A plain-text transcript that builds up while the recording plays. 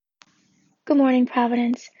Good morning,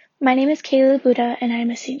 Providence. My name is Kayla Buddha, and I am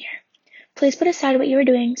a senior. Please put aside what you are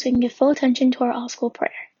doing so we can give full attention to our all-school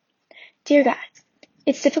prayer. Dear God,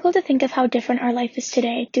 it's difficult to think of how different our life is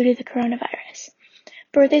today due to the coronavirus.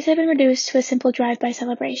 Birthdays have been reduced to a simple drive-by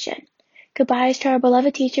celebration. Goodbyes to our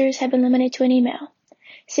beloved teachers have been limited to an email.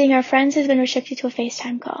 Seeing our friends has been restricted to a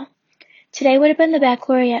FaceTime call. Today would have been the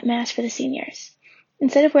baccalaureate mass for the seniors.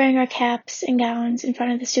 Instead of wearing our caps and gowns in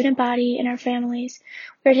front of the student body and our families,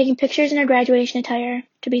 we are taking pictures in our graduation attire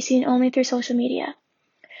to be seen only through social media.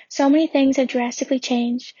 So many things have drastically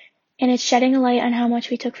changed, and it's shedding a light on how much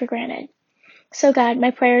we took for granted. So God, my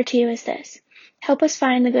prayer to you is this. Help us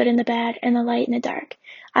find the good in the bad and the light in the dark.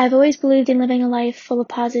 I've always believed in living a life full of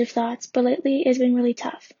positive thoughts, but lately it's been really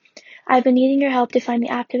tough. I've been needing your help to find the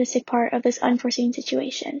optimistic part of this unforeseen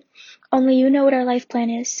situation. Only you know what our life plan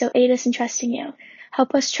is, so aid us in trusting you.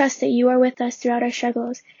 Help us trust that you are with us throughout our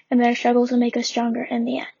struggles, and that our struggles will make us stronger in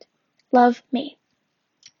the end. Love, me.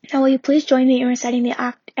 Now will you please join me in reciting the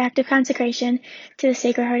act of consecration to the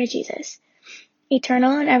Sacred Heart of Jesus.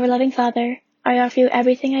 Eternal and ever-loving Father, I offer you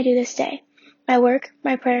everything I do this day. My work,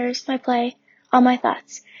 my prayers, my play, all my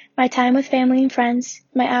thoughts, my time with family and friends,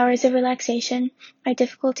 my hours of relaxation, my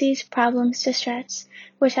difficulties, problems, distress,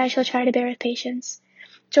 which I shall try to bear with patience.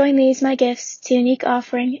 Join these, my gifts, to the unique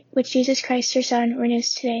offering which Jesus Christ, your Son,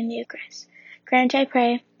 renews today in the Eucharist. Grant, I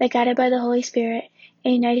pray, that guided by the Holy Spirit,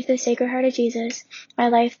 and united to the Sacred Heart of Jesus, my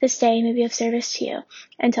life this day may be of service to you,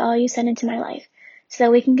 and to all you send into my life, so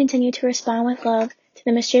that we can continue to respond with love to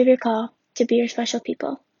the mystery of your call to be your special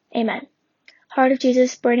people. Amen. Heart of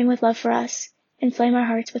Jesus, burning with love for us, inflame our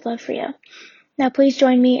hearts with love for you. Now please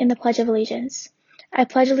join me in the Pledge of Allegiance. I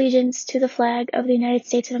pledge allegiance to the flag of the United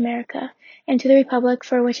States of America, and to the republic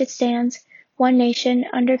for which it stands, one nation,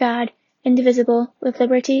 under God, indivisible, with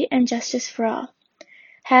liberty and justice for all.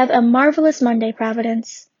 Have a marvelous Monday,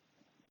 Providence.